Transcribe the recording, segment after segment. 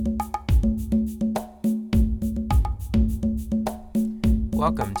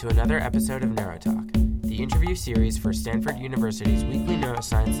Welcome to another episode of NeuroTalk, the interview series for Stanford University's weekly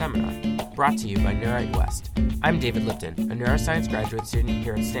neuroscience seminar, brought to you by Neurite West. I'm David Lipton, a neuroscience graduate student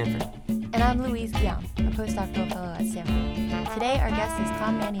here at Stanford. And I'm Louise Guillaume, a postdoctoral fellow at Stanford. Today, our guest is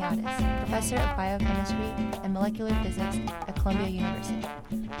Tom Maniatis, professor of biochemistry and molecular physics at Columbia University.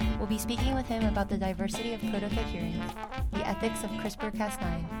 We'll be speaking with him about the diversity of protocoherence, the ethics of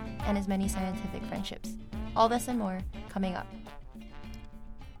CRISPR-Cas9, and his many scientific friendships. All this and more coming up.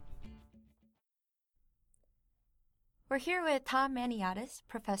 We're here with Tom Maniatis,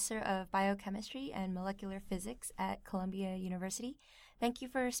 professor of biochemistry and molecular physics at Columbia University. Thank you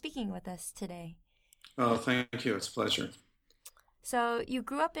for speaking with us today. Oh, thank you. It's a pleasure. So you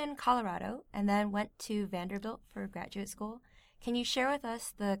grew up in Colorado and then went to Vanderbilt for graduate school. Can you share with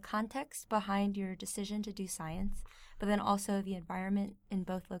us the context behind your decision to do science, but then also the environment in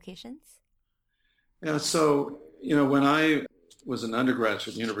both locations? Yeah, so, when I was an undergraduate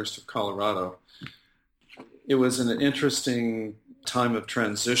at the University of Colorado, it was an interesting time of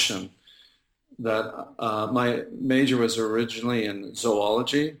transition that my major was originally in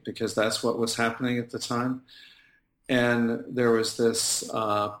zoology because that's what was happening at the time. And there was this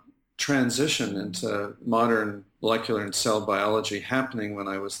transition into modern molecular and cell biology happening when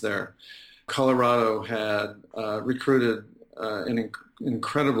I was there. Colorado had recruited an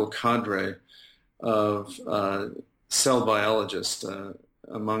incredible cadre of cell biologists,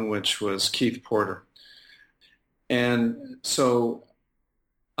 among which was Keith Porter. And so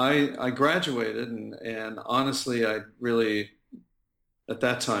I graduated, and honestly, I really, at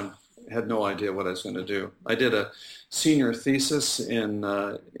that time, had no idea what I was going to do. I did a senior thesis in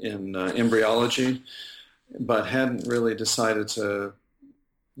embryology, but hadn't really decided to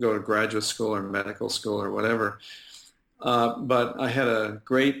go to graduate school or medical school or whatever. But I had a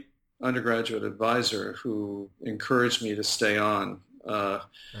great undergraduate advisor who encouraged me to stay on.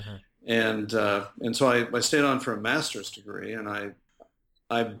 And so I stayed on for a master's degree, and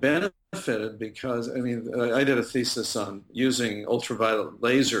I benefited because, I did a thesis on using ultraviolet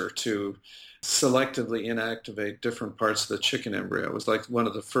laser to selectively inactivate different parts of the chicken embryo. It was like one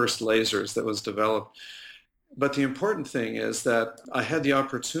of the first lasers that was developed. But the important thing is that I had the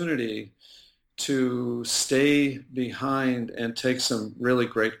opportunity to stay behind and take some really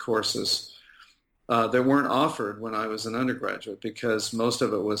great courses that weren't offered when I was an undergraduate, because most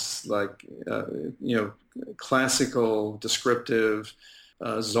of it was like, classical, descriptive,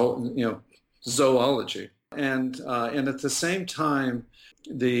 zoology. And at the same time,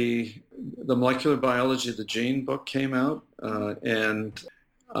 the molecular biology of the gene book came out, and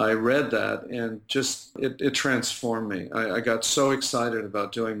I read that, and just it transformed me. I got so excited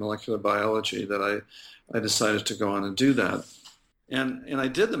about doing molecular biology that I decided to go on and do that. And I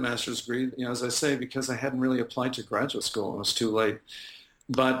did the master's degree, as I say, because I hadn't really applied to graduate school. It was too late.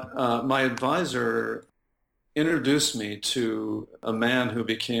 But my advisor introduced me to a man who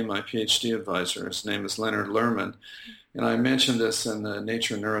became my PhD advisor. His name is Leonard Lerman. And I mentioned this in the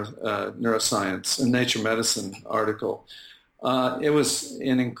Nature Neuroscience and Nature Medicine article. It was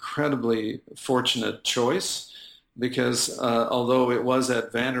an incredibly fortunate choice because although it was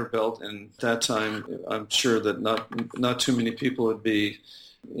at Vanderbilt, and at that time I'm sure that not too many people would be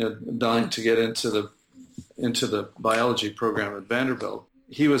dying to get into the biology program at Vanderbilt,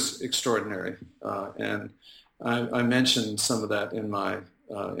 he was extraordinary, and I mentioned some of that in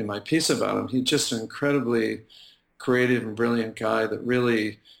my piece about him. He's just an incredibly creative and brilliant guy that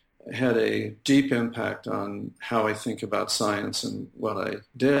really had a deep impact on how I think about science and what I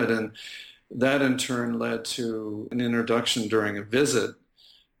did. And that in turn led to an introduction during a visit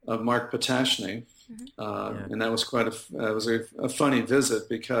of Mark Potashny. And that was a funny visit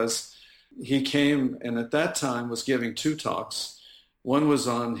because he came and at that time was giving two talks. One was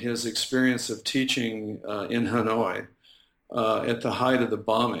on his experience of teaching in Hanoi at the height of the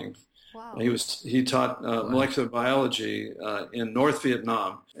bombing. Wow. He taught molecular biology in North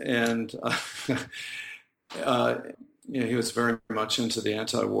Vietnam, and he was very much into the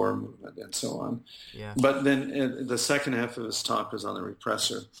anti-war movement and so on. Yeah. But then the second half of his talk was on the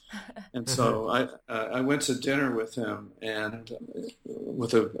repressor, and so I went to dinner with him and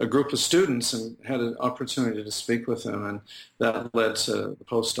with a group of students and had an opportunity to speak with him, and that led to the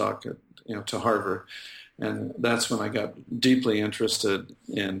postdoc to Harvard. And that's when I got deeply interested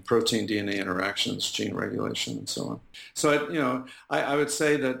in protein-DNA interactions, gene regulation, and so on. So, I would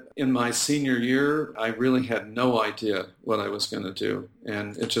say that in my senior year, I really had no idea what I was going to do.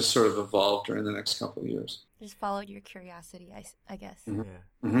 And it just sort of evolved during the next couple of years. Just followed your curiosity, I guess. Mm-hmm.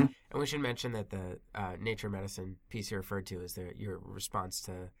 Yeah. Mm-hmm. And we should mention that the Nature Medicine piece you referred to is your response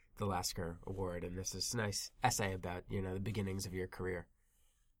to the Lasker Award. And this is a nice essay about, the beginnings of your career.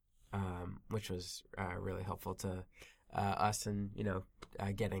 which was really helpful to us and,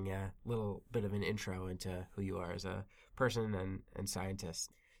 getting a little bit of an intro into who you are as a person and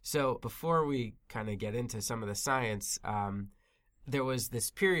scientist. So before we kind of get into some of the science, there was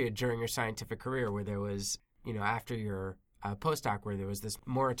this period during your scientific career where there was, after your postdoc, where there was this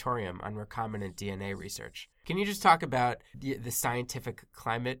moratorium on recombinant DNA research. Can you just talk about the scientific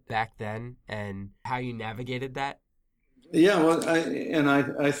climate back then and how you navigated that? Yeah, well,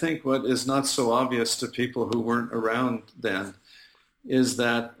 I think what is not so obvious to people who weren't around then is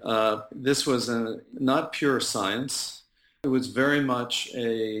that this was not pure science. It was very much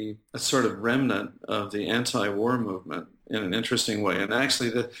a sort of remnant of the anti-war movement in an interesting way. And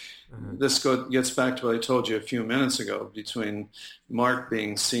actually, this gets back to what I told you a few minutes ago between Mark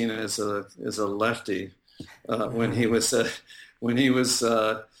being seen as a lefty when he was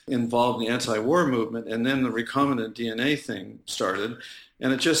involved in the anti-war movement, and then the recombinant DNA thing started.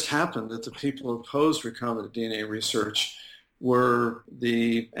 And it just happened that the people who opposed recombinant DNA research were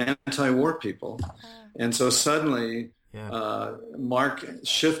the anti-war people. And so suddenly Mark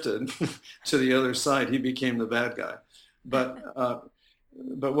shifted to the other side. He became the bad guy. But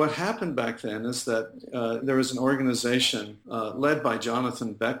what happened back then is that there was an organization led by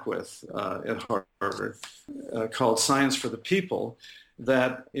Jonathan Beckwith at Harvard called Science for the People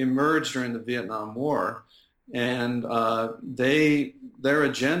that emerged during the Vietnam War. And their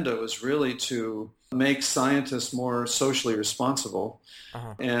agenda was really to make scientists more socially responsible.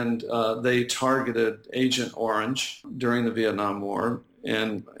 And they targeted Agent Orange during the Vietnam War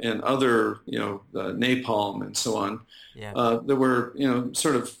and other, napalm and so on. That were,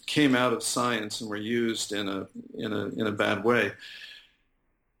 sort of came out of science and were used in a bad way.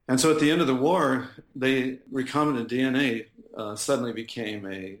 And so at the end of the war, recombinant DNA suddenly became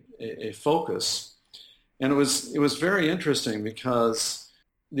a focus. And it was very interesting because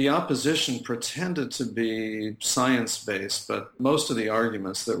the opposition pretended to be science-based, but most of the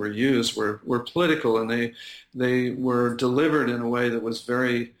arguments that were used were political, and they were delivered in a way that was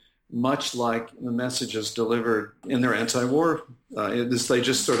very much like the messages delivered in their anti-war. They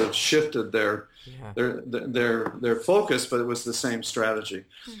just sort of shifted their focus, but it was the same strategy.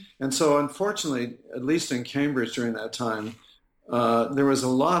 And so, unfortunately, at least in Cambridge during that time, there was a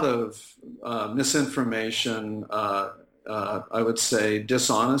lot of misinformation. I would say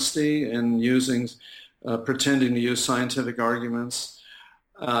dishonesty in pretending to use scientific arguments.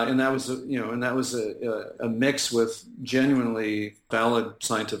 And that was a mix with genuinely valid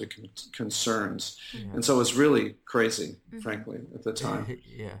scientific concerns, and so it was really crazy, frankly, at the time.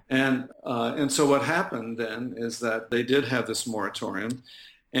 And so what happened then is that they did have this moratorium,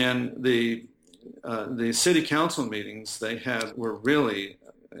 and the city council meetings they had were really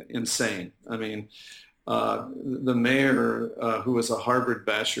insane. I mean, the mayor, who was a Harvard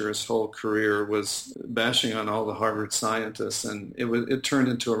basher his whole career, was bashing on all the Harvard scientists, and it turned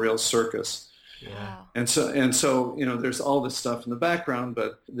into a real circus. Wow. And so there's all this stuff in the background,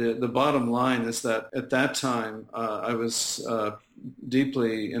 but the bottom line is that at that time I was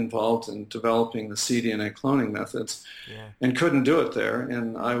deeply involved in developing the cDNA cloning methods, and couldn't do it there.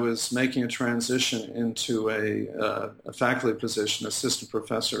 And I was making a transition into a faculty position, assistant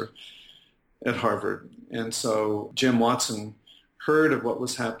professor at Harvard. And so Jim Watson heard of what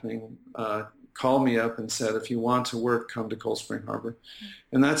was happening, called me up and said, if you want to work, come to Cold Spring Harbor.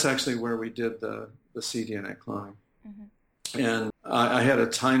 And that's actually where we did the cDNA cloning. And I had a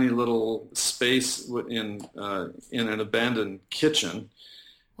tiny little space in an abandoned kitchen,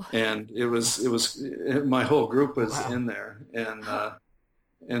 and it was my whole group was in there,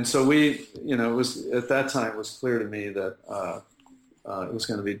 and so we, it was at that time it was clear to me that it was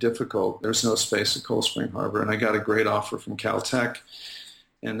going to be difficult. There's no space at Cold Spring Harbor, and I got a great offer from Caltech,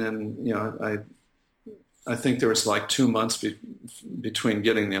 and then I think there was like 2 months between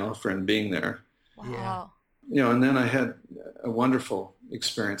getting the offer and being there. Wow. And then I had a wonderful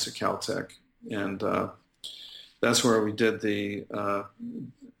experience at Caltech, and that's where we did the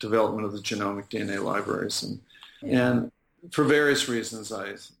development of the genomic DNA libraries, and for various reasons,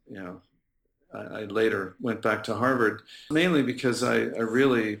 I later went back to Harvard, mainly because I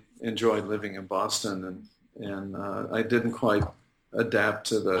really enjoyed living in Boston, and I didn't quite adapt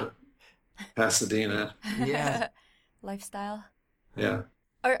to the Pasadena lifestyle. Yeah.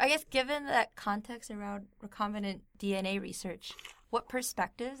 Or I guess given that context around recombinant DNA research, what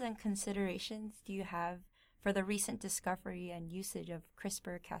perspectives and considerations do you have for the recent discovery and usage of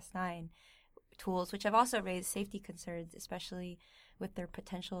CRISPR-Cas9 tools, which have also raised safety concerns, especially with their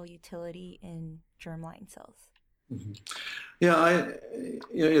potential utility in germline cells? Mm-hmm. Yeah,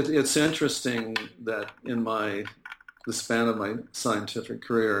 it's interesting that in the span of my scientific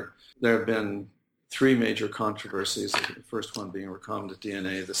career, there have been three major controversies, the first one being recombinant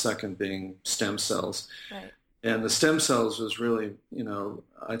DNA, the second being stem cells. Right. And the stem cells was really,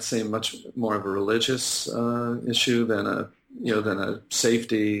 I'd say much more of a religious issue than a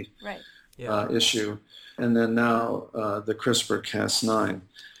safety issue. And then now the CRISPR-Cas9.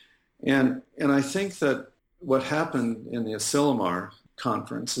 And I think that what happened in the Asilomar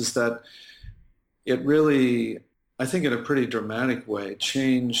conference is that it really, I think in a pretty dramatic way,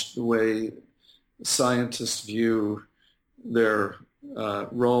 changed the way scientists view their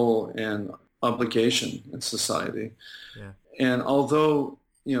role and obligation in society. Yeah. And although,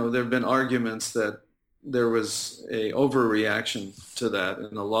 there have been arguments that there was a overreaction to that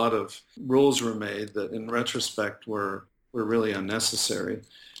and a lot of rules were made that in retrospect were really unnecessary,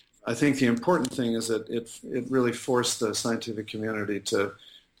 I think the important thing is that it really forced the scientific community to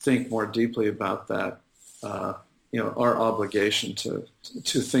think more deeply about that, our obligation to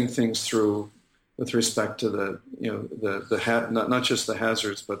think things through with respect to not just the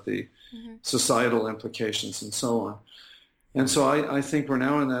hazards, but the societal implications and so on. And so I think we're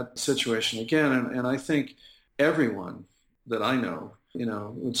now in that situation again, and I think everyone that I know,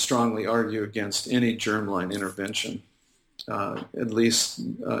 would strongly argue against any germline intervention, at least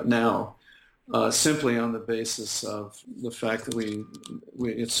now, simply on the basis of the fact that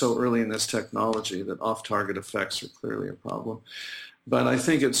it's so early in this technology that off-target effects are clearly a problem. But I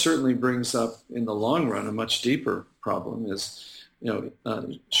think it certainly brings up, in the long run, a much deeper problem is,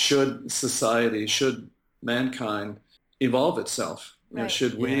 should mankind evolve itself? Right.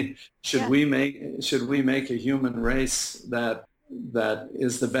 Should we make a human race that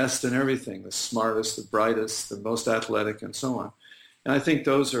is the best in everything, the smartest, the brightest, the most athletic, and so on? And I think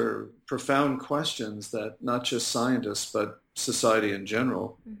those are profound questions that not just scientists, but society in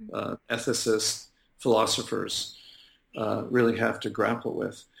general, ethicists, philosophers, really have to grapple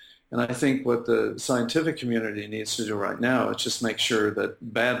with. And I think what the scientific community needs to do right now is just make sure that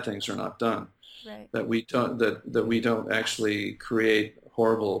bad things are not done, right. that we don't actually create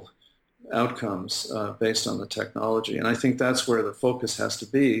horrible outcomes based on the technology. And I think that's where the focus has to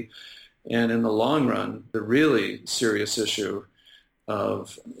be. And in the long run, the really serious issue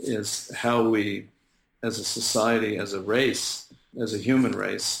is how we, as a society, as a race, as a human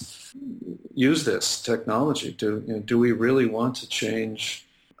race, use this technology. Do we really want to change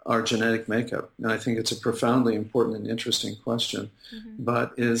our genetic makeup? And I think it's a profoundly important and interesting question,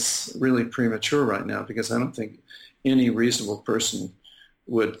 but is really premature right now because I don't think any reasonable person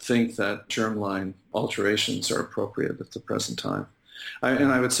would think that germline alterations are appropriate at the present time.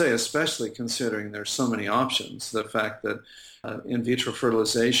 And I would say, especially considering there's so many options, the fact that in vitro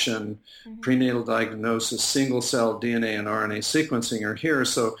fertilization, prenatal diagnosis, single-cell DNA and RNA sequencing are here.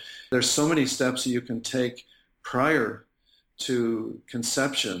 So there's so many steps that you can take prior to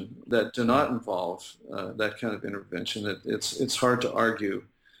conception that do not involve that kind of intervention. It's hard to argue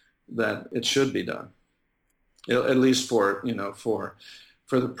that it should be done, at least for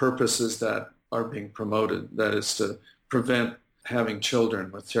the purposes that are being promoted. That is to prevent having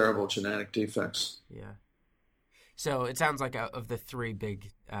children with terrible genetic defects. Yeah. So it sounds like of the three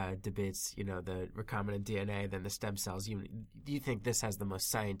big debates, the recombinant DNA, then the stem cells, do you think this has the most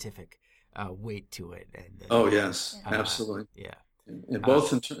scientific weight to it? Oh, yes, absolutely. Yeah. In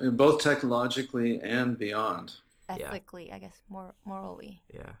both technologically and beyond. Ethically, I guess, morally.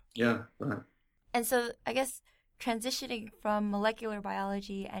 Yeah. Yeah, right. And so I guess transitioning from molecular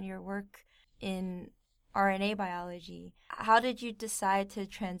biology and your work in RNA biology, how did you decide to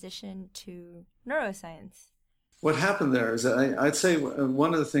transition to neuroscience? What happened there is I'd say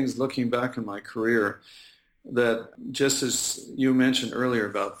one of the things looking back in my career that, just as you mentioned earlier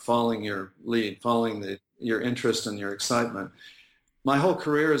about following your lead, following your interest and your excitement, my whole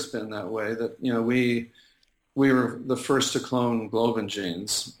career has been that way, that, we were the first to clone globin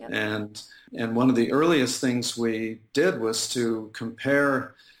genes. Yep. And one of the earliest things we did was to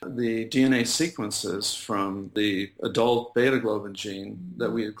compare the DNA sequences from the adult beta globin gene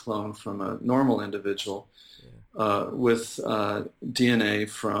that we had cloned from a normal individual with DNA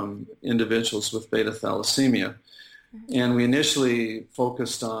from individuals with beta thalassemia. And we initially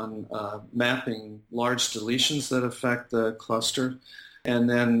focused on mapping large deletions that affect the cluster. And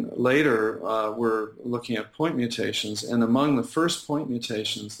then later, we're looking at point mutations. And among the first point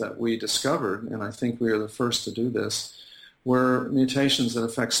mutations that we discovered, and I think we are the first to do this, were mutations that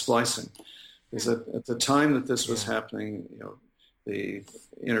affect splicing. Because at the time that this was happening, the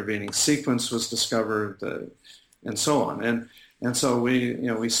intervening sequence was discovered, and so on. And so we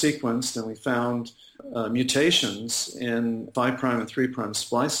sequenced and we found mutations in 5' and 3'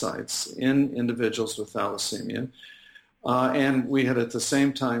 splice sites in individuals with thalassemia, And we had at the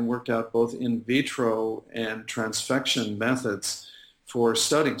same time worked out both in vitro and transfection methods for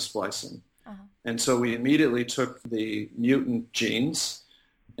studying splicing. And so we immediately took the mutant genes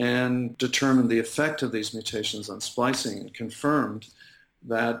and determined the effect of these mutations on splicing and confirmed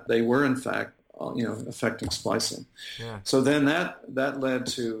that they were in fact affecting splicing. Yeah. So then that led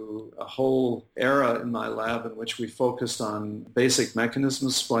to a whole era in my lab in which we focused on basic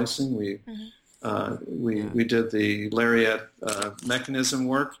mechanisms of splicing. We did the Lariat mechanism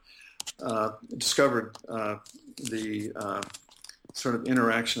work, discovered the sort of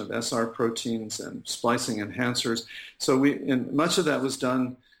interaction of SR proteins and splicing enhancers. So much of that was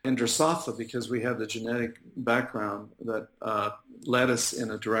done in Drosophila because we had the genetic background that led us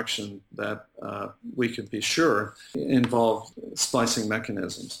in a direction that we could be sure involved splicing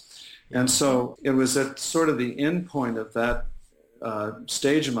mechanisms. And so it was at sort of the end point of that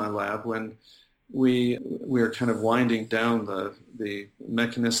stage in my lab when we were kind of winding down the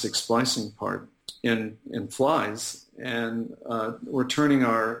mechanistic splicing part in flies, and we're turning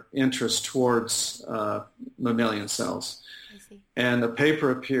our interest towards mammalian cells. I see. And a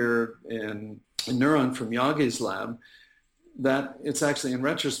paper appeared in Neuron from Yage's lab that it's actually in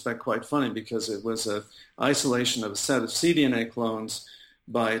retrospect quite funny because it was an isolation of a set of cDNA clones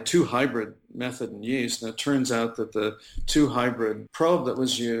by a 2-hybrid method in yeast, and it turns out that the 2-hybrid probe that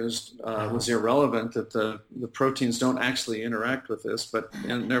was used was irrelevant, that the proteins don't actually interact with this, but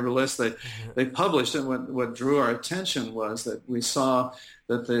nevertheless they published it. What drew our attention was that we saw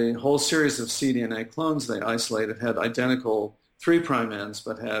that the whole series of cDNA clones they isolated had identical 3' ends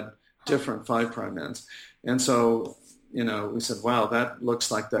but had different 5' ends. And so we said, wow, that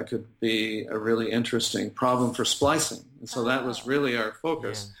looks like that could be a really interesting problem for splicing. And so that was really our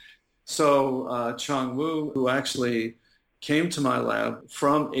focus. Yeah. So Chang Wu, who actually came to my lab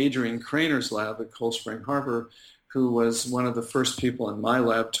from Adrian Krainer's lab at Cold Spring Harbor, who was one of the first people in my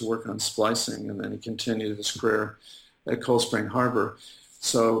lab to work on splicing, and then he continued his career at Cold Spring Harbor.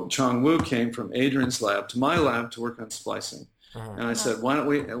 So Chang Wu came from Adrian's lab to my lab to work on splicing. And I said, why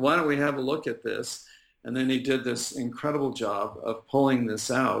don't we have a look at this? And then he did this incredible job of pulling this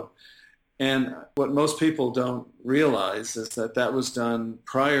out. And what most people don't realize is that was done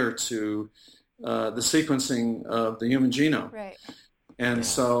prior to the sequencing of the human genome. Right. And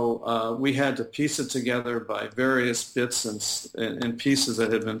so we had to piece it together by various bits and pieces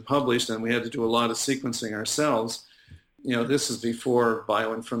that had been published, and we had to do a lot of sequencing ourselves. This is before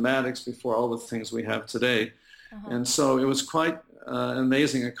bioinformatics, before all the things we have today. And so it was quite an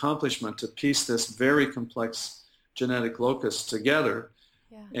amazing accomplishment to piece this very complex genetic locus together.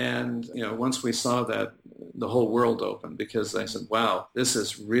 Yeah. And once we saw that, the whole world opened because I said, wow, this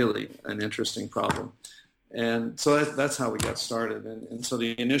is really an interesting problem. And so that's how we got started. And so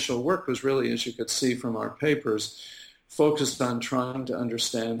the initial work was really, as you could see from our papers, focused on trying to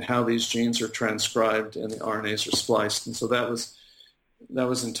understand how these genes are transcribed and the RNAs are spliced. And so that was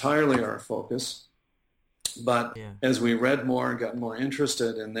entirely our focus. But as we read more and got more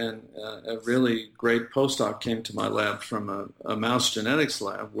interested, and then a really great postdoc came to my lab from a mouse genetics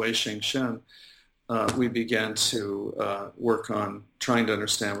lab, Wei-Xing Shen, we began to work on trying to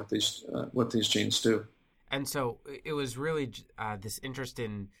understand what these genes do. And so it was really this interest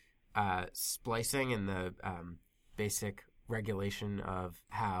in splicing and the basic regulation of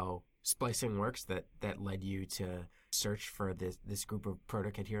how splicing works that led you to search for this group of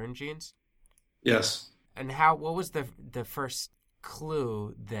protocadherin genes? Yes. And what was the first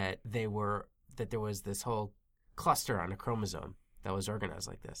clue that there was this whole cluster on a chromosome that was organized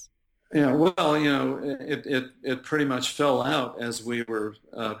like this? Yeah, well, it pretty much fell out as we were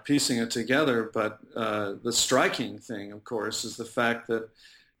piecing it together. But the striking thing, of course, is the fact that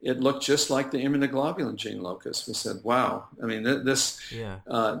it looked just like the immunoglobulin gene locus. We said, wow, I mean, this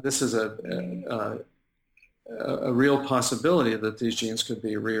is a real possibility that these genes could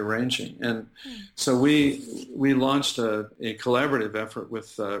be rearranging. And so we launched a collaborative effort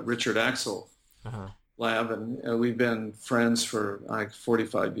with Richard Axel lab, and we've been friends for like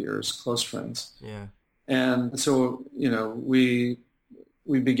 45 years, close friends. Yeah. And so, we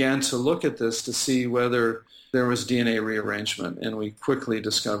began to look at this to see whether there was DNA rearrangement, and we quickly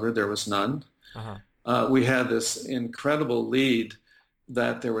discovered there was none. We had this incredible lead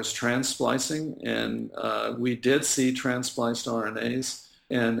that there was trans-splicing, and we did see trans-spliced RNAs,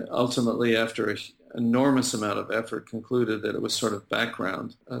 and ultimately, after an enormous amount of effort, concluded that it was sort of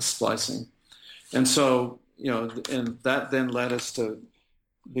background splicing. And so, and that then led us to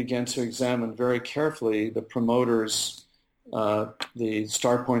begin to examine very carefully the promoters, the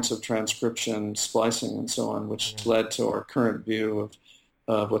star points of transcription, splicing, and so on, which led to our current view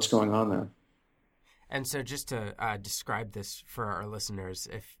of what's going on there. And so just to describe this for our listeners,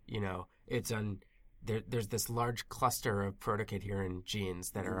 if, it's there's this large cluster of protocadherin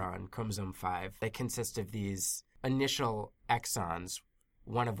genes that are on chromosome 5. They consist of these initial exons,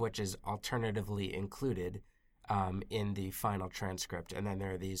 one of which is alternatively included in the final transcript. And then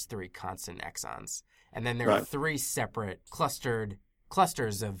there are these 3 constant exons. And then there are 3 separate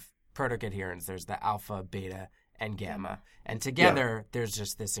clusters of protocadherins. There's the alpha, beta, and gamma. And together, there's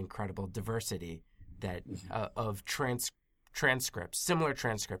just this incredible diversity that of transcripts, similar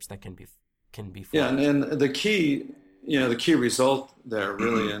transcripts that can be formed. Yeah, and the key result there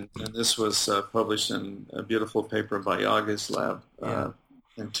really, and this was published in a beautiful paper by Yaga's lab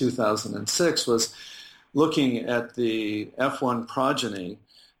in 2006, was looking at the F1 progeny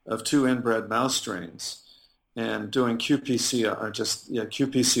of 2 inbred mouse strains and doing qPCR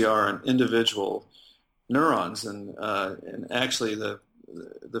on individual neurons. And actually the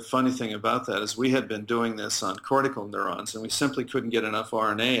funny thing about that is we had been doing this on cortical neurons, and we simply couldn't get enough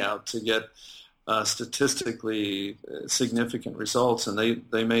RNA out to get statistically significant results. And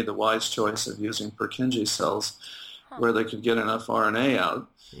they made the wise choice of using Purkinje cells where they could get enough RNA out.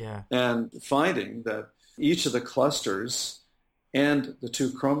 Yeah. And finding that each of the clusters and the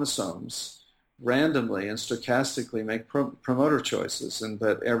 2 chromosomes randomly and stochastically make promoter choices, and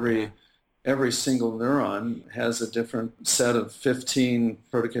that every single neuron has a different set of 15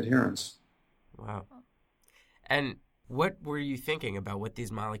 protocadherins. Wow. And what were you thinking about what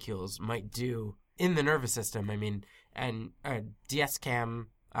these molecules might do in the nervous system? I mean, and DS-CAM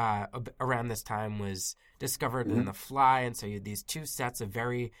around this time was discovered in the fly, and so you had these 2 sets of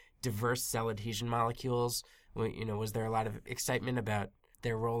very diverse cell adhesion molecules. Was there a lot of excitement about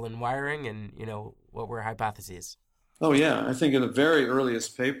their role in wiring, and, what were hypotheses? Oh, yeah. I think in the very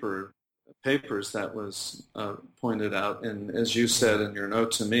earliest papers that was pointed out, and as you said in your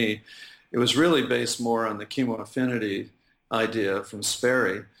note to me, it was really based more on the chemoaffinity idea from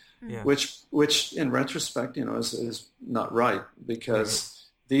Sperry, which in retrospect, is not right, because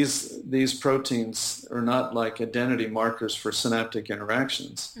these proteins are not like identity markers for synaptic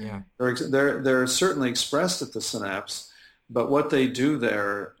interactions. Yeah. They're certainly expressed at the synapse, but what they do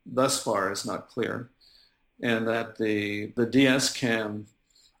there thus far is not clear, and that the DS-CAM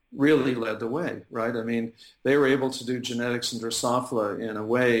really led the way, right? I mean, they were able to do genetics in Drosophila in a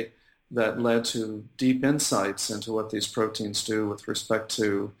way that led to deep insights into what these proteins do with respect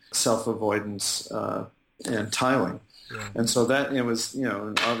to self-avoidance and tiling. Yeah. And so that it was,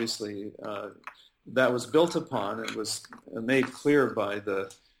 and obviously that was built upon. It was made clear by the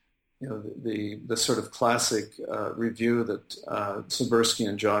sort of classic review that Sibursky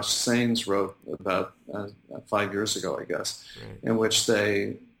and Josh Sains wrote about 5 years ago, I guess, in which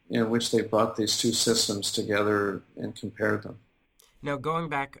they brought these 2 systems together and compared them. Now, going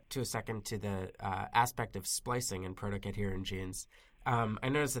back to a second to the aspect of splicing in protocadherin genes, I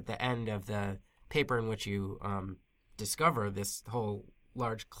noticed at the end of the paper in which you discover this whole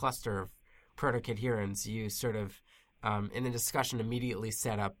large cluster of protocadherins, you sort of, in the discussion, immediately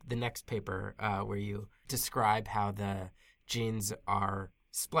set up the next paper where you describe how the genes are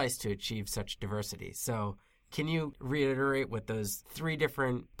spliced to achieve such diversity. So can you reiterate what those 3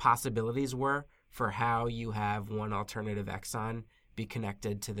 different possibilities were for how you have one alternative exon be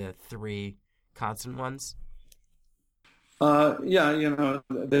connected to the 3 constant ones? I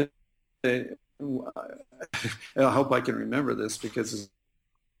hope I can remember this because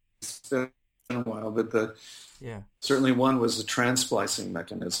it's been a while, but certainly one was the trans-splicing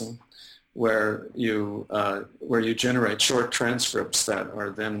mechanism, where you generate short transcripts that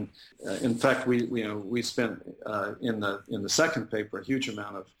are then, in fact, we spent in the second paper a huge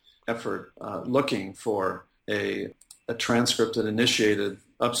amount of effort looking for a transcript that initiated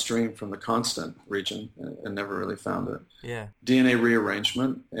upstream from the constant region and never really found it. Yeah. DNA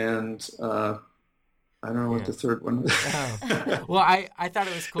rearrangement and I don't know what the third one was. Oh. Well, I thought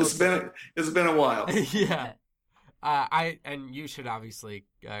it was cool. It's been a while. Yeah. And you should obviously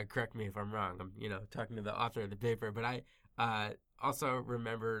correct me if I'm wrong. I'm talking to the author of the paper, but I also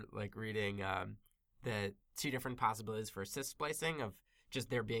remember reading the 2 different possibilities for cis splicing of just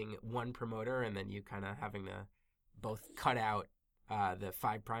there being one promoter and then you kind of having to both cut out the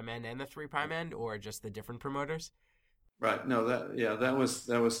 5' end and the 3' end, or just the different promoters. Right. No, that was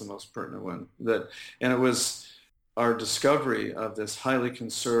the most pertinent one. And it was our discovery of this highly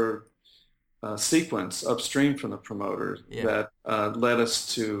conserved sequence upstream from the promoter that led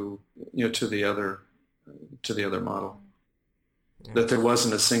us to the other model. Yeah. That there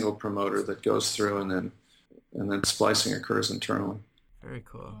wasn't a single promoter that goes through and then splicing occurs internally. Very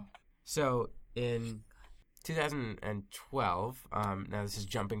cool. So in 2012, now this is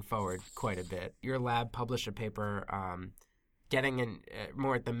jumping forward quite a bit, your lab published a paper getting in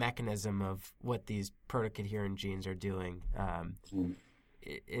more at the mechanism of what these protocadherin genes are doing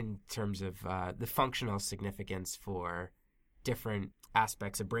in terms of the functional significance for different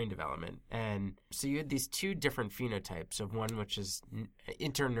aspects of brain development. And so you had these two different phenotypes of one which is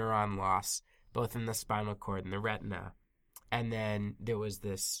interneuron loss, both in the spinal cord and the retina. And then there was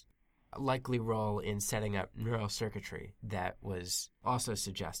this likely role in setting up neural circuitry that was also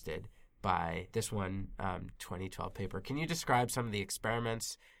suggested by this one 2012 paper. Can you describe some of the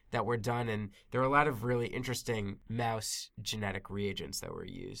experiments that were done? And there were a lot of really interesting mouse genetic reagents that were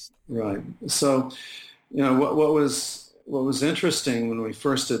used. Right. So, what was interesting when we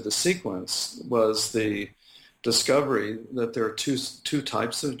first did the sequence was the discovery that there are two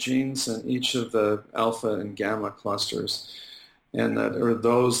types of genes in each of the alpha and gamma clusters, and that are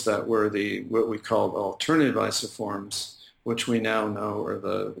those that were what we called alternative isoforms, which we now know are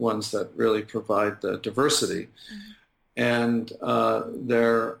the ones that really provide the diversity. Mm-hmm. And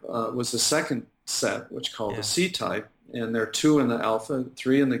there was a second set, which called the C-type, and there are 2 in the alpha,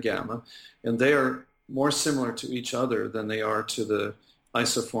 3 in the gamma, and they are more similar to each other than they are to the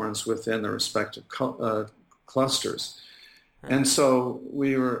isoforms within the respective clusters. Right. And so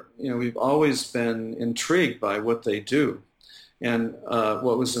we've always been intrigued by what they do. And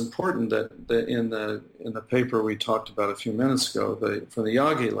what was important that in the paper we talked about a few minutes ago, from the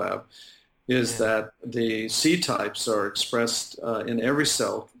Yagi lab, is that the C-types are expressed in every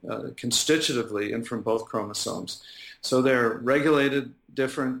cell constitutively and from both chromosomes. So they're regulated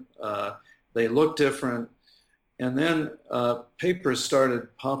different, they look different, and then papers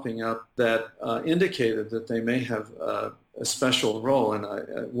started popping up that indicated that they may have a special role.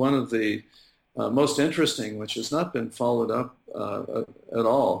 And one of the most interesting, which has not been followed up at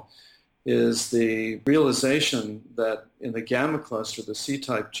all, is the realization that in the gamma cluster, the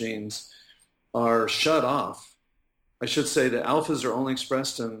C-type genes are shut off. I should say the alphas are only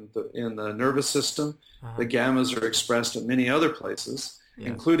expressed in the nervous system. Uh-huh. The gammas are expressed in many other places,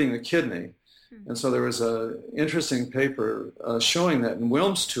 including the kidney. Mm-hmm. And so there was an interesting paper showing that in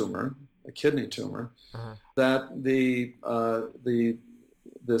Wilms tumor, a kidney tumor, uh-huh. that the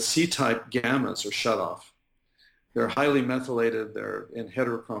C-type gammas are shut off. They're highly methylated. They're in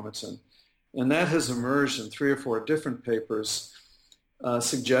heterochromatin. And that has emerged in 3 or 4 different papers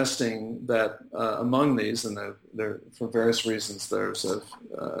suggesting that among these, and for various reasons, there's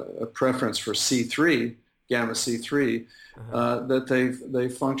a preference for C3, gamma C3, uh-huh. That they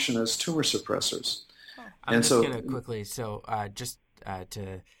function as tumor suppressors. I'm just going to quickly, to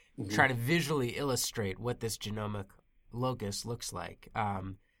mm-hmm. try to visually illustrate what this genomic locus looks like.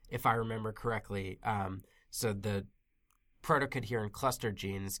 If I remember correctly, so the protocadherin cluster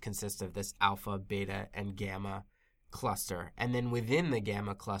genes consist of this alpha, beta, and gamma cluster. And then within the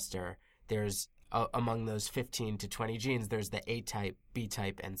gamma cluster, there's, among those 15 to 20 genes, there's the A-type,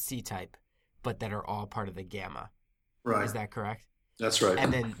 B-type, and C-type, but that are all part of the gamma. Right. Is that correct? That's right.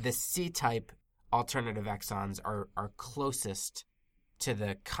 And then the C-type alternative exons are closest to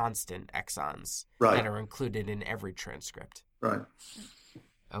the constant exons that are included in every transcript. Right.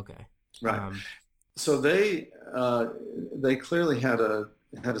 Okay. Right. So they clearly had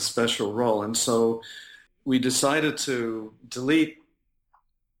a special role, and so we decided to delete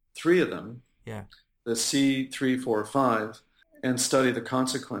 3 of them. Yeah. The C3, 4, 5, and study the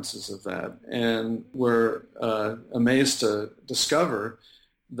consequences of that. And we're amazed to discover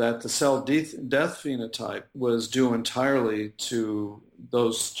that the cell death phenotype was due entirely to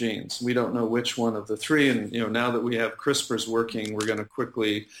those genes. We don't know which one of the 3, and now that we have CRISPRs working, we're going to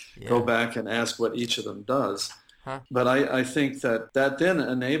quickly go back and ask what each of them does. Huh. But I think that then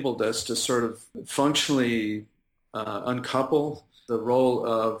enabled us to sort of functionally uncouple the role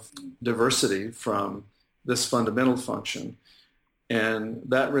of diversity from this fundamental function. And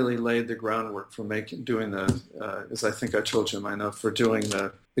that really laid the groundwork for doing as I think I told you in my note, for doing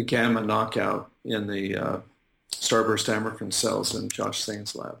the gamma knockout in the starburst amacrine cells in Josh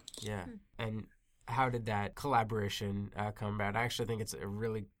Thane's lab. Yeah. And how did that collaboration come about? I actually think it's a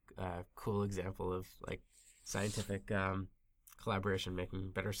really cool example of scientific collaboration making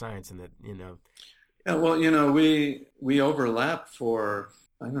better science, and that Yeah, well, we overlapped for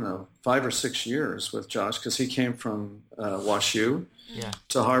 5 or 6 years with Josh, because he came from WashU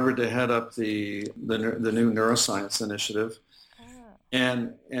to Harvard to head up the new neuroscience initiative,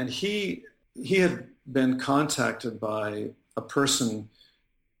 and he had been contacted by a person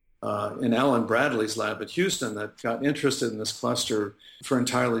in Alan Bradley's lab at Houston that got interested in this cluster for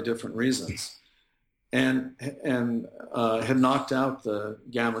entirely different reasons, and had knocked out the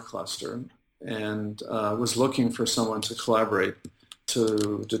gamma cluster and was looking for someone to collaborate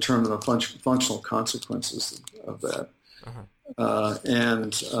to determine the functional consequences of that.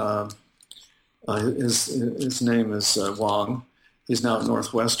 His name is Wang. He's now at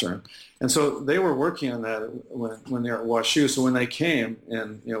Northwestern. And so they were working on that when they were at WashU. So when they came,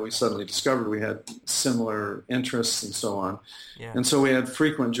 and we suddenly discovered we had similar interests and so on. Yeah. And so we had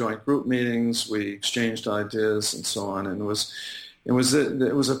frequent joint group meetings. We exchanged ideas and so on. And it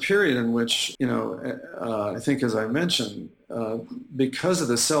was a period in which, I think, as I mentioned, because of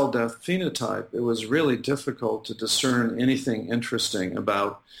the cell death phenotype, it was really difficult to discern anything interesting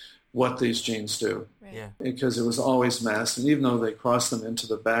about what these genes do. Right. Yeah. Because it was always masked. And even though they crossed them into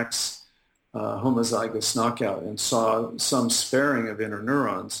the Bax homozygous knockout and saw some sparing of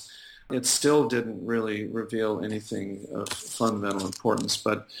interneurons, it still didn't really reveal anything of fundamental importance.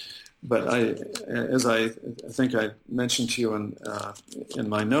 But as I think I mentioned to you in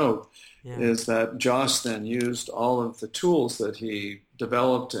my note, is that Joss then used all of the tools that he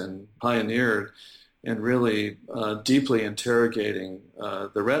developed and pioneered in really deeply interrogating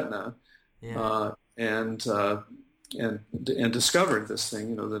the retina, and discovered this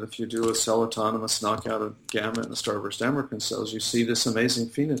thing, that if you do a cell autonomous knockout of gamma in the starburst amacrine cells, you see this amazing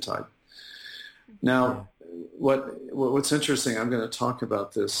phenotype. Now, what's interesting, I'm going to talk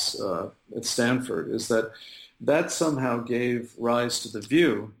about this at Stanford, is that somehow gave rise to the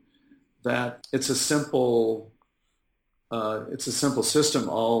view that it's a simple system.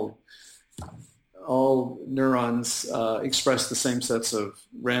 All neurons express the same sets of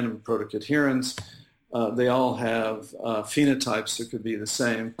random protocoherence. They all have phenotypes that could be the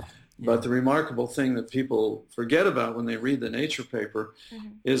same. But the remarkable thing that people forget about when they read the Nature paper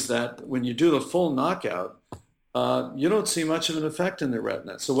is that when you do the full knockout, you don't see much of an effect in the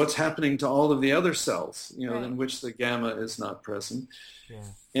retina. So what's happening to all of the other cells, in which the gamma is not present? Yeah.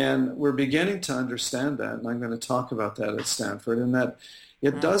 And we're beginning to understand that, and I'm going to talk about that at Stanford, and that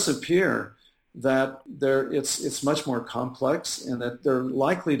it does appear that it's much more complex, and that there are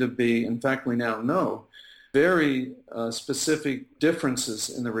likely to be, in fact we now know, very specific differences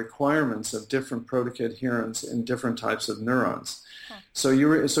in the requirements of different protocoherence in different types of neurons. So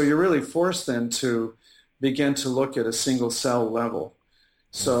you're really forced then to begin to look at a single cell level.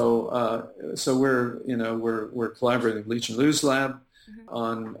 So we're collaborating with Leech and Liu's lab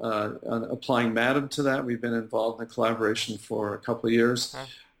on applying MADAM to that. We've been involved in the collaboration for a couple of years.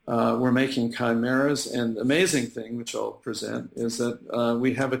 We're making chimeras, and the amazing thing, which I'll present, is that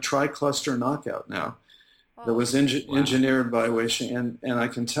we have a tricluster knockout now that was engineered by Wei-Sheng, and I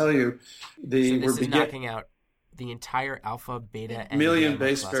can tell you, so this is knocking out the entire alpha, beta, and million gamma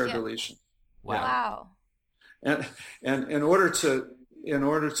base cluster. pair deletion. Wow. And in order to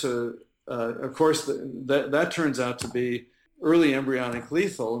of course that turns out to be early embryonic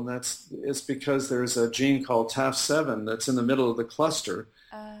lethal, and it's because there's a gene called TAF7 that's in the middle of the cluster.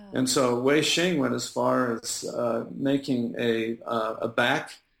 And so Wei-Sheng went as far as making a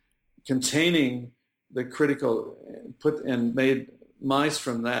back containing the critical and made mice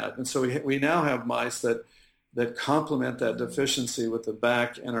from that. And so we now have mice that complement that deficiency with the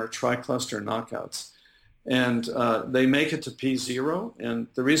back and our tricluster knockouts. And they make it to P0, and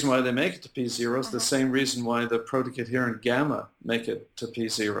the reason why they make it to P0 is the same reason why the protocoherent gamma make it to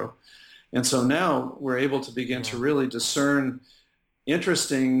P0. And so now we're able to begin to really discern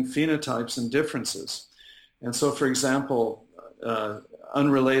interesting phenotypes and differences. And so, for example,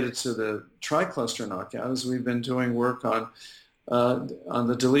 unrelated to the tricluster knockout, is we've been doing work on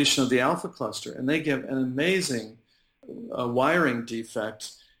the deletion of the alpha cluster, and they give an amazing wiring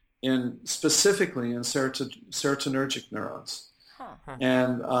defect specifically in serotonergic neurons.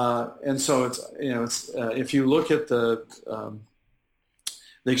 And so it's if you look at the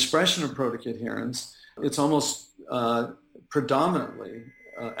expression of protocoherence, it's almost predominantly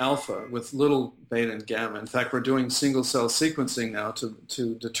alpha with little beta and gamma. In fact, we're doing single cell sequencing now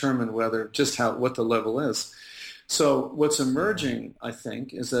to determine what the level is. So what's emerging, I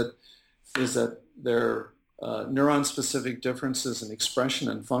think, is that there are neuron-specific differences in expression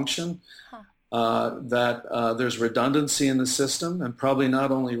and function, that there's redundancy in the system, and probably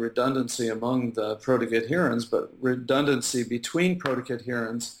not only redundancy among the protocoherence, but redundancy between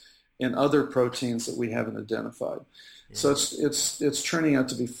protocoherence and other proteins that we haven't identified. Yeah. So it's turning out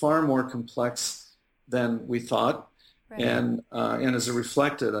to be far more complex than we thought, right. And as it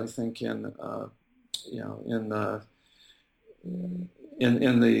reflected, I think, in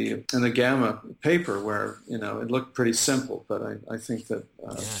the gamma paper, where it looked pretty simple, but I think that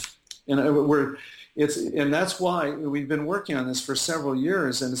and that's why we've been working on this for several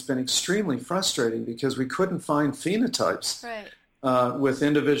years, and it's been extremely frustrating because we couldn't find phenotypes. Right. with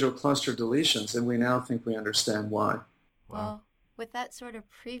individual cluster deletions, and we now think we understand why. Well, with that sort of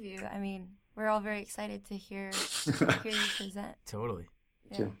preview, I mean, we're all very excited to hear you present. Totally.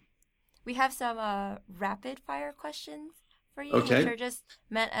 Yeah. We have some rapid fire questions for you, Okay. which are just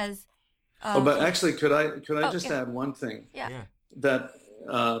meant as. But actually, could I just add one thing? Yeah. That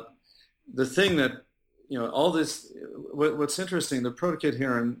the thing that all this. What's interesting, the protokid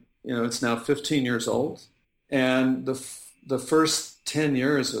heron, it's now 15 years old, and the first 10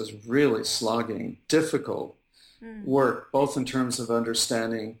 years was really slogging, difficult work, both in terms of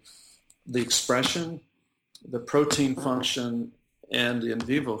understanding the expression, the protein function, and the in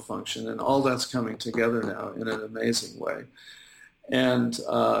vivo function, and all that's coming together now in an amazing way. And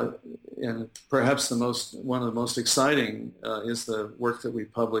perhaps one of the most exciting is the work that we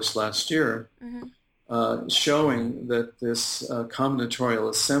published last year, showing that this combinatorial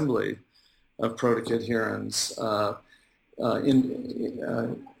assembly of protokid herons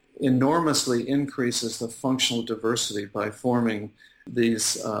enormously increases the functional diversity by forming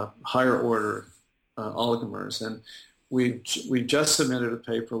these higher order oligomers. And we just submitted a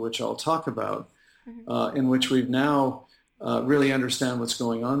paper, which I'll talk about, in which we've now really understand what's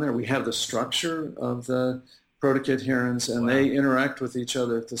going on there. We have the structure of the protokid herons, and they interact with each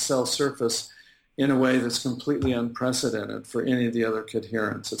other at the cell surface in a way that's completely unprecedented for any of the other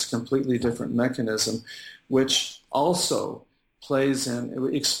coherents. It's a completely different mechanism, which also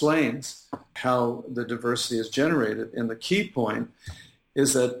explains how the diversity is generated. And the key point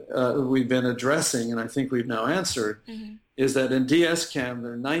is that we've been addressing, and I think we've now answered, is that in DSCAM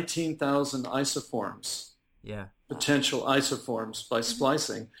there are 19,000 isoforms, potential isoforms by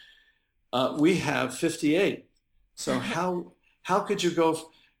splicing. We have 58. So how could you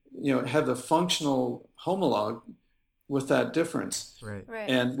go, have the functional homolog with that difference? Right.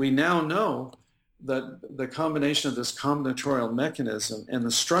 And we now know that the combination of this combinatorial mechanism and the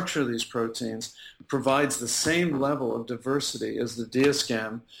structure of these proteins provides the same level of diversity as the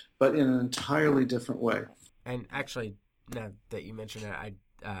DSCAM, but in an entirely different way. And actually, now that you mentioned it,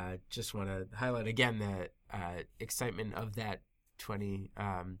 I just want to highlight again the excitement of that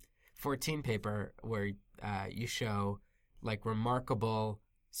 2014 paper where you show like remarkable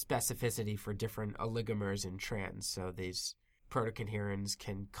specificity for different oligomers in trans. So these protokid herons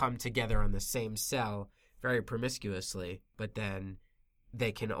can come together on the same cell very promiscuously, but then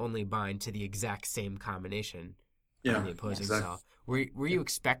they can only bind to the exact same combination on the opposing cell. Were you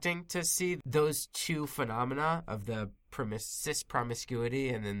expecting to see those two phenomena of the cis promiscuity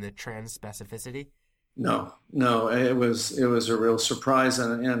and then the trans specificity? No, it was a real surprise,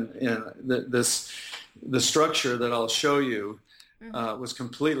 and the structure that I'll show you was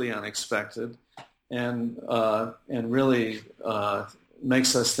completely unexpected, and really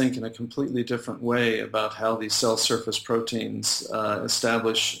makes us think in a completely different way about how these cell surface proteins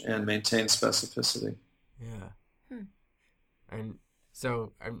establish and maintain specificity. Yeah. And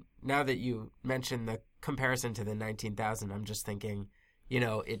so now that you mentioned the comparison to the 19,000, I'm just thinking,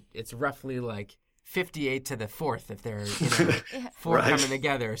 it's roughly like 58 to the fourth if there are four coming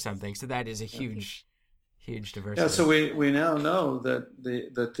together or something. So that is a huge diversity. Yeah, so we now know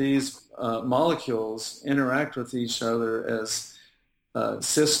that these molecules interact with each other as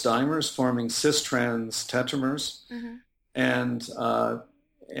cis dimers forming cis trans tetramers, and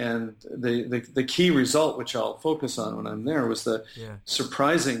the key result, which I'll focus on when I'm there, was the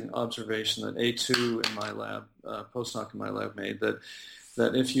surprising observation that A2 in my lab, postdoc in my lab, made that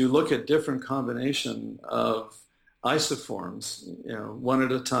if you look at different combination of isoforms, one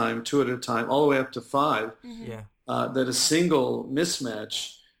at a time, two at a time, all the way up to 5, that a single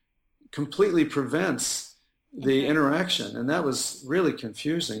mismatch completely prevents the interaction. And that was really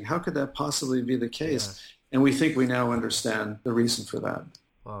confusing. How could that possibly be the case? Yeah. And we think we now understand the reason for that.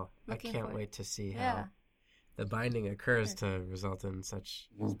 Well, I can't wait to see how the binding occurs to result in such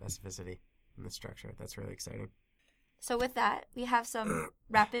specificity in the structure. That's really exciting. So with that, we have some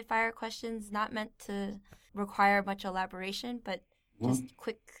rapid fire questions not meant to require much elaboration, but just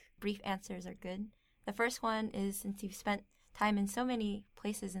quick, brief answers are good. The first one is, since you've spent time in so many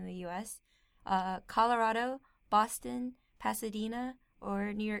places in the U.S., Colorado, Boston, Pasadena,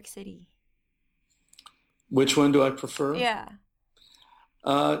 or New York City? Which one do I prefer? Yeah.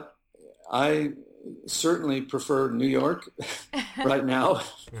 I certainly prefer New York right now.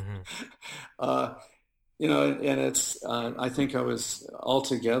 And it's, I think I was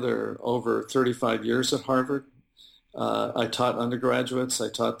altogether over 35 years at Harvard. I taught undergraduates. I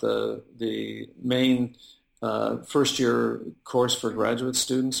taught the main first-year course for graduate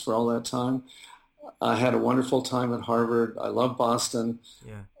students for all that time. I had a wonderful time at Harvard. I love Boston.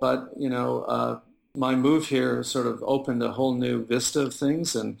 Yeah. But, my move here sort of opened a whole new vista of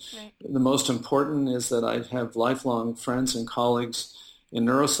things, and Right. the most important is that I have lifelong friends and colleagues in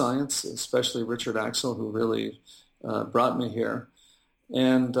neuroscience, especially Richard Axel, who really brought me here.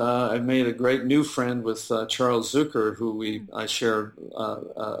 And I've made a great new friend with Charles Zucker, who I share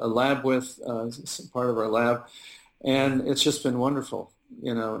a lab with, part of our lab, and it's just been wonderful,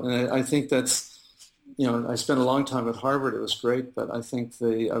 And I think that's, I spent a long time at Harvard. It was great, but I think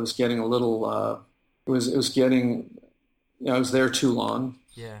I was getting a little. I was there too long.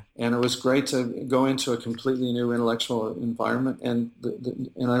 Yeah. And it was great to go into a completely new intellectual environment, and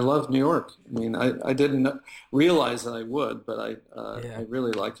I love New York. I mean, I didn't realize that I would, but I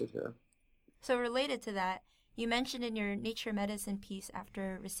really liked it here. So related to that, you mentioned in your Nature Medicine piece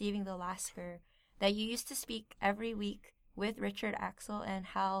after receiving the Lasker that you used to speak every week with Richard Axel and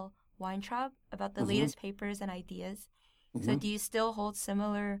Hal Weintraub about the latest papers and ideas. So do you still hold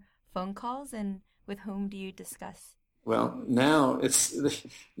similar phone calls, and with whom do you discuss? Well, now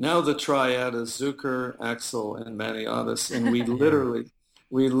the triad is Zucker, Axel, and Maniatis, and we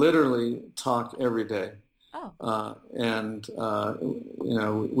literally talk every day. Oh.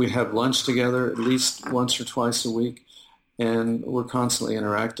 We have lunch together at least once or twice a week, and we're constantly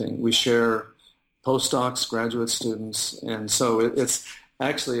interacting. We share postdocs, graduate students, and so it's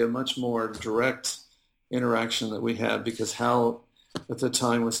actually a much more direct interaction that we have, because Hal at the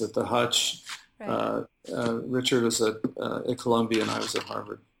time was at the Hutch. Right. Richard was at Columbia, and I was at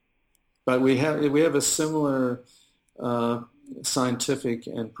Harvard. But we have a similar scientific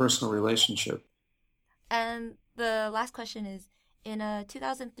and personal relationship. And the last question is, in a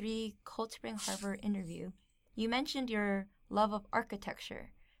 2003 Cold Spring Harbor interview, you mentioned your love of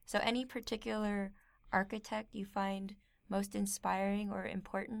architecture. So any particular architect you find most inspiring or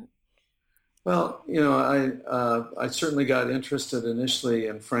important? Well, I certainly got interested initially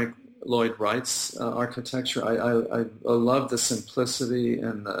in Frank Lloyd Wright's architecture. I love the simplicity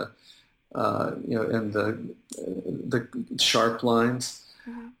and the sharp lines.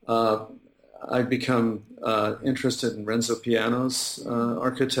 Mm-hmm. I've become interested in Renzo Piano's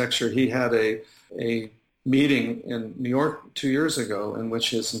architecture. He had a meeting in New York 2 years ago in which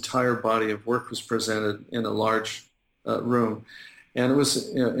his entire body of work was presented in a large room, and it was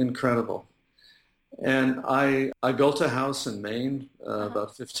incredible. And I built a house in Maine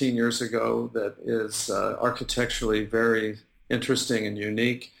about 15 years ago that is architecturally very interesting and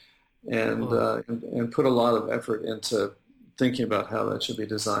unique, and put a lot of effort into thinking about how that should be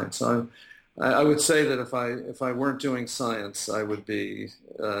designed. So I would say that if I weren't doing science, I would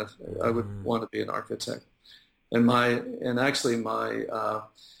want to be an architect. And my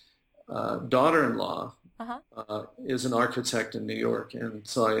daughter-in-law is an architect in New York, and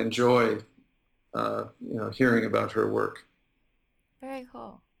so I enjoy hearing about her work. Very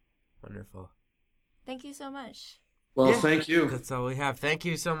cool. Wonderful. Thank you so much. Well, thank you. That's all we have. Thank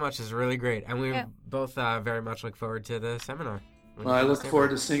you so much. It's really great. And we both very much look forward to the seminar. Well, I look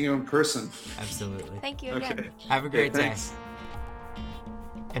forward to seeing you in person. Absolutely. Thank you again. Okay. Have a great day. Thanks.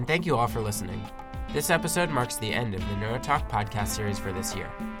 And thank you all for listening. This episode marks the end of the NeuroTalk podcast series for this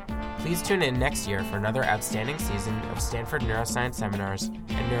year. Please tune in next year for another outstanding season of Stanford Neuroscience seminars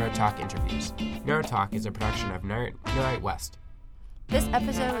and NeuroTalk interviews. NeuroTalk is a production of Neurite West. This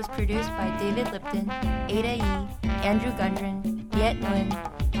episode was produced by David Lipton, Ada Yi, Andrew Gundren, Viet Nguyen,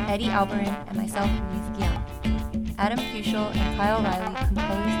 Eddie Alberin, and myself, Louise Guillaume. Adam Fuchel and Kyle Riley composed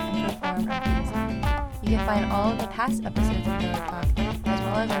and performed our theme song. You can find all of the past episodes of NeuroTalk, as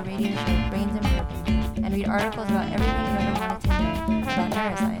well as our radio show Brains and Bourbon, and read articles about everything you ever wanted to know about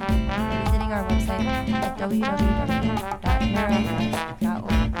neuroscience by visiting our website at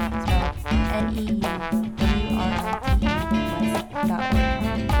www.neurowest.org, spelled NEUROWEST.